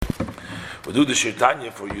We do the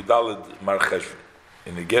Shirtanya for Yudalad Mar Cheshvan.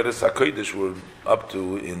 In the Geras HaKodesh, we're up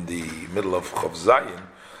to in the middle of Chav Zayin,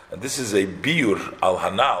 and this is a Biur al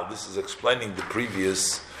Hanal. This is explaining the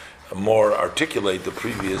previous, more articulate the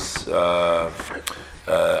previous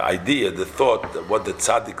idea, the thought that what the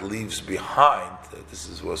tzaddik leaves behind.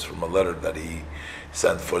 Was from a letter that he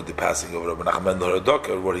sent for the passing of Rabbi Nachman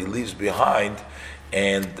Haradoker, what he leaves behind,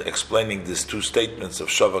 and explaining these two statements of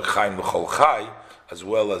Shavak Chaim L'chol Chai, as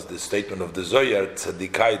well as the statement of the Zohar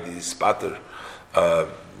Tzadikai the Spater.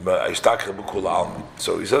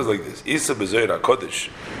 So he says like this: Isa b'Zohar HaKodesh.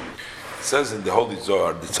 It says in the Holy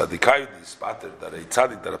Zohar, the Tzadikai the Spater, that a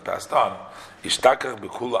tzaddik that passed on, Ishtakach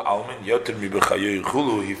b'Kula Almin Yoter mi b'Chayoy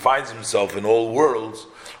Chulu. He finds himself in all worlds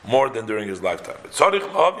more than during his lifetime.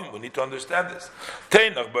 But we need to understand this.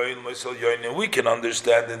 We can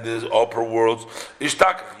understand in these upper worlds, he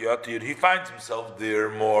finds himself there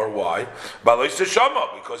more. Why?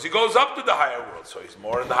 Because he goes up to the higher world. So he's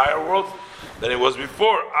more in the higher world than he was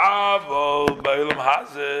before.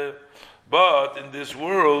 But in this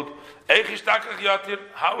world,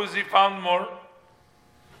 how is he found more?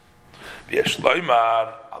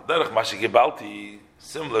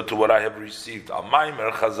 Similar to what I have received, Al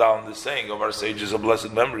Maimer Chazal, in the saying of our sages of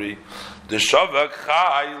blessed memory, the Shavak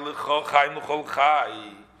Chai L'chol Chaim L'chol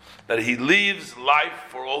Chai, that he leaves life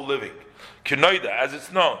for all living. Kinoida, as it's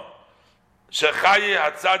known, Shechaye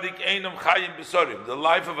HaTzadik Einam Chayim B'Sorim, the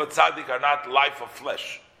life of a tzaddik are not life of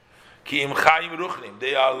flesh. Ki Im Chayim Ruchnim,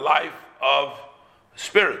 they are life of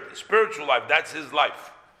spirit, spiritual life. That's his life.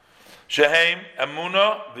 Shehem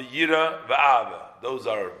Emunah V'Yira V'Ava. Those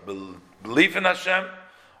are belief in Hashem,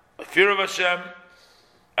 fear of Hashem,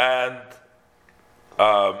 and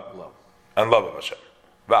love of Hashem.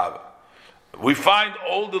 V'Ava. We find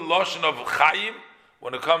all the lashon of Chaim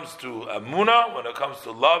when it comes to Emunah, when it comes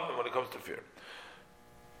to love, and when it comes to fear.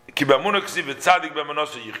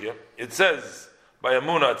 It says by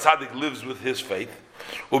Emunah, a tzaddik lives with his faith.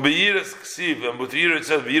 And with Yira it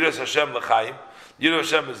says V'Yiras Hashem l'Chaim. Yira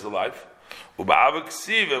Hashem is the life. And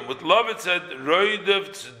with love it said Roidev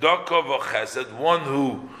Tzedakah v'Chesed, one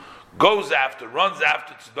who goes after, runs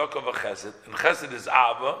after Tzedakah v'Chesed, and Chesed is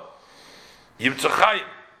Ava, Yimtzah Chaim,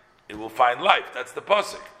 it will find life. That's the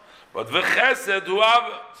pasuk. But v'Chesed hu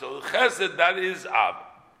Ava, so Chesed, that is Ava.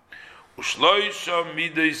 Ushloisha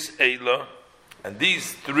Midos Eila, and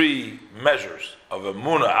these three measures of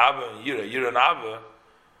Emunah, Ava, and Yira and Ava,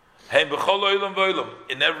 Heim b'chol olam v'olam,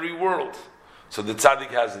 in every world. So the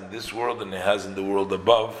tzaddik has in this world and it has in the world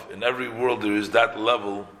above. In every world there is that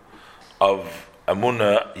level of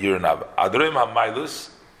Emunah, Yira and Ava. Adroim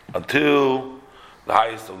HaMailus, until the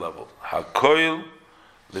highest of level. HaKoil,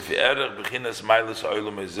 Lefi Erech B'chinas Mailus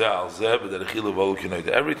HaOlam Ezeh Al Zeh B'derechil V'olu Kinoid.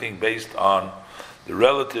 Everything based on the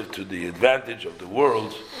relative to the advantage of the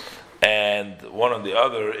world and one on the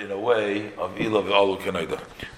other in a way of Ila V'olu Kinoid.